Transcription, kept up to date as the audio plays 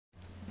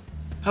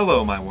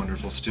Hello, my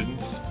wonderful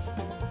students.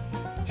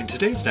 In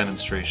today's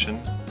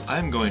demonstration,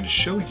 I'm going to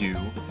show you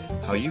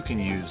how you can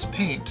use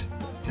paint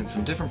in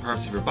some different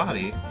parts of your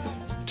body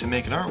to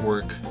make an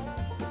artwork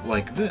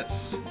like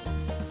this.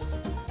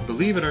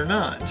 Believe it or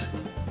not,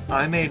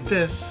 I made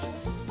this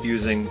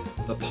using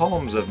the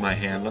palms of my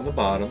hand on the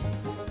bottom,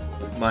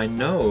 my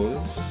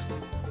nose,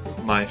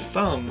 my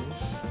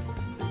thumbs,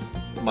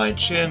 my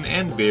chin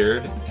and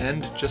beard,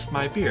 and just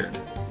my beard.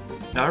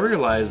 Now I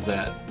realize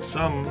that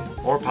some,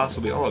 or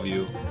possibly all of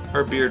you,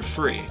 are beard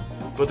free,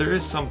 but there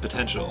is some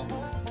potential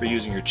for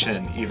using your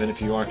chin even if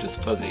you aren't as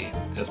fuzzy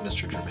as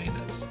Mr. Germain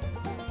is.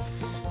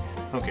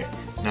 Okay,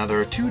 now there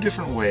are two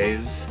different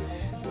ways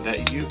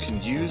that you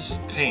can use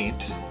paint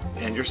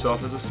and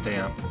yourself as a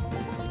stamp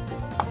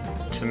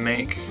to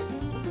make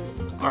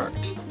art.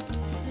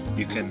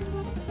 You can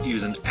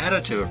use an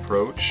additive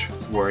approach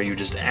where you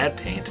just add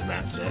paint and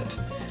that's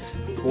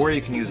it, or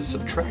you can use a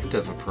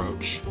subtractive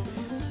approach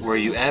where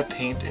you add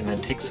paint and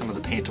then take some of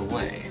the paint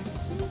away.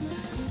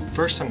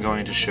 First I'm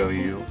going to show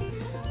you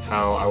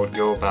how I would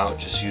go about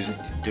just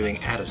doing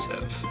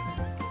additive.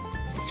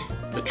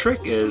 The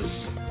trick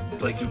is,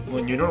 like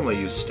when you normally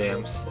use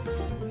stamps,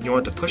 you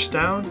want to push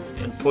down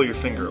and pull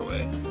your finger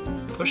away.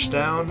 Push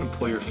down and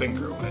pull your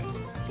finger away.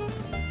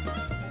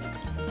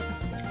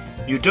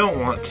 You don't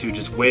want to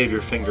just wave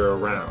your finger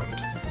around.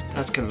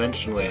 That's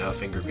conventionally how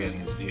finger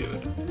painting is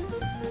viewed.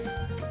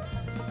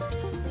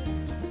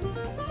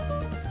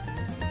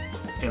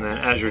 And then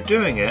as you're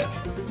doing it,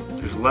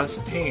 there's less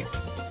paint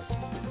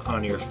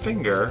on your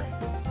finger,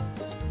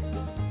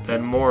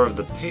 then more of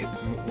the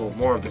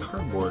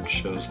cardboard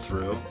shows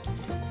through,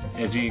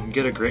 and you can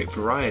get a great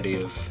variety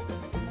of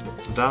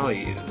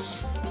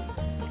values,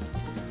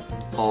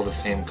 all the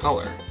same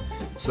color.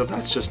 So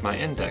that's just my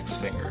index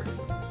finger.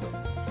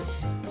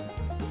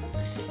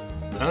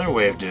 Another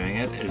way of doing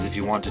it is if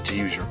you wanted to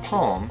use your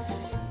palm,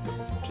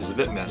 which is a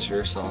bit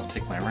messier, so I'll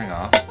take my ring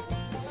off.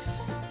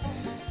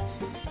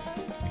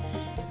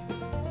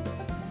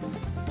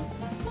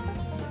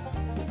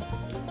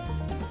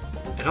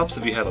 It helps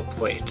if you have a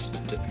plate to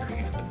dip your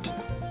hand into.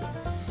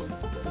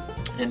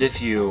 And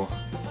if you,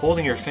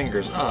 holding your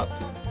fingers up,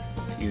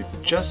 you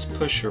just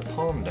push your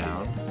palm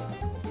down,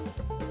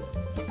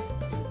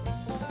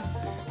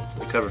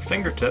 so we cover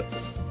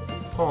fingertips,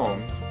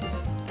 palms,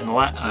 and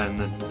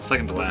the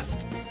second to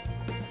last,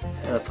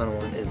 and the fun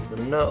one is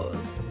the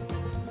nose.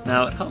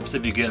 Now it helps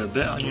if you get a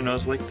bit on your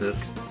nose like this,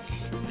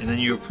 and then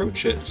you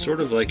approach it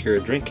sort of like you're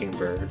a drinking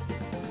bird.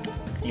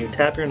 You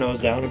tap your nose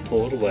down and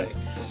pull it away.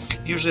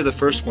 Usually the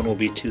first one will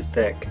be too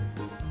thick.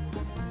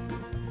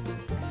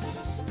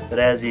 But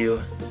as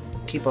you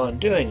keep on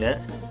doing it,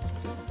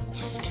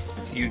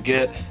 you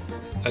get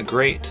a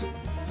great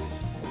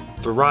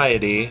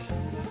variety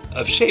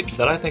of shapes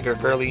that I think are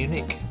fairly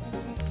unique.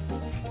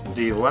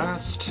 The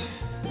last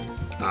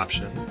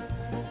option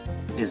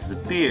is the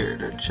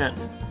beard or chin.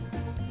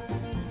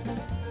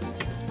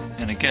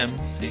 And again,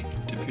 see,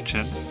 dip your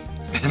chin,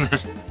 and then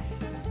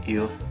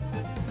you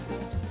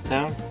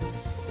down.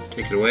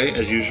 Take it away.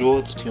 As usual,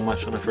 it's too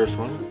much on the first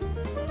one.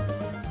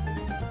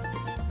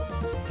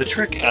 The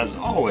trick, as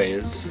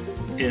always,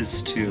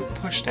 is to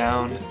push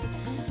down,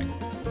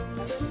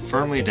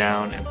 firmly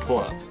down, and pull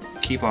up.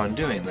 Keep on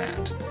doing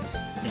that.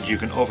 And you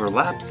can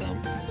overlap them.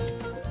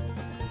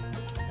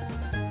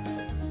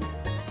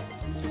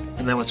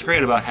 And then what's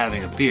great about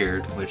having a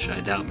beard, which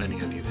I doubt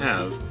many of you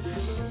have,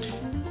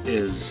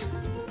 is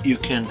you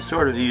can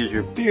sort of use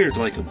your beard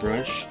like a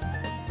brush,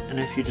 and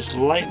if you just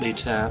lightly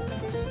tap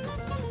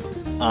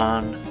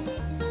on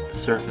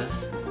the surface,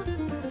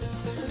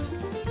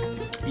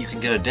 you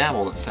can get a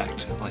dabbled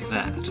effect like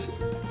that.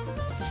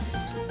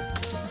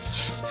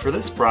 For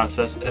this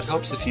process, it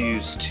helps if you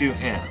use two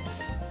hands.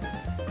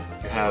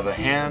 You have a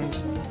hand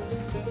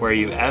where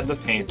you add the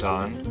paint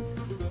on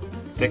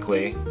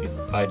thickly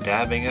by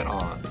dabbing it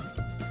on.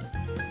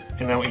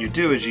 And then what you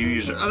do is you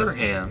use your other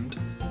hand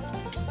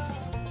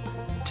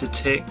to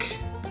take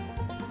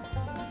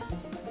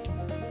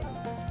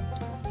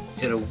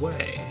it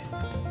away.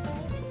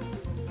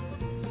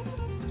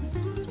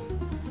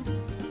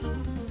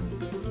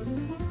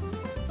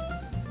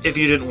 If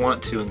you didn't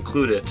want to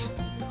include it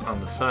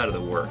on the side of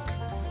the work,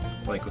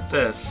 like with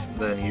this,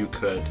 then you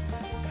could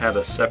have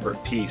a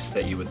separate piece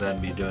that you would then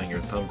be doing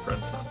your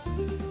thumbprints on.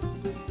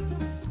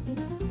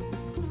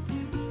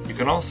 You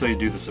can also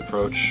do this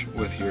approach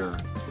with your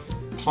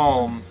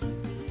palm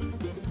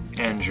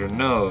and your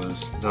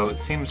nose, though it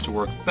seems to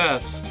work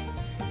best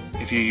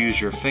if you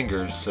use your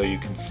fingers so you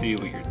can see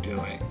what you're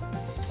doing.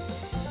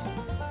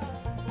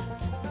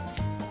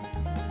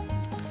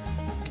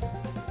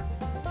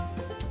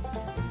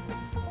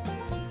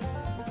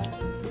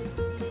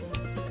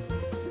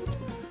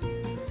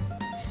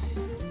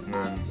 And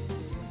then,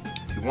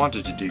 if you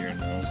wanted to do your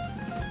nose,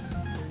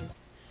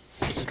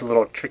 it's just a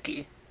little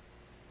tricky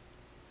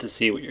to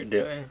see what you're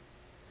doing.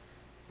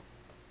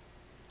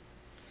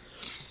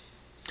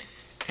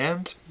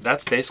 And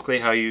that's basically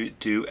how you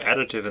do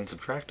additive and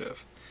subtractive.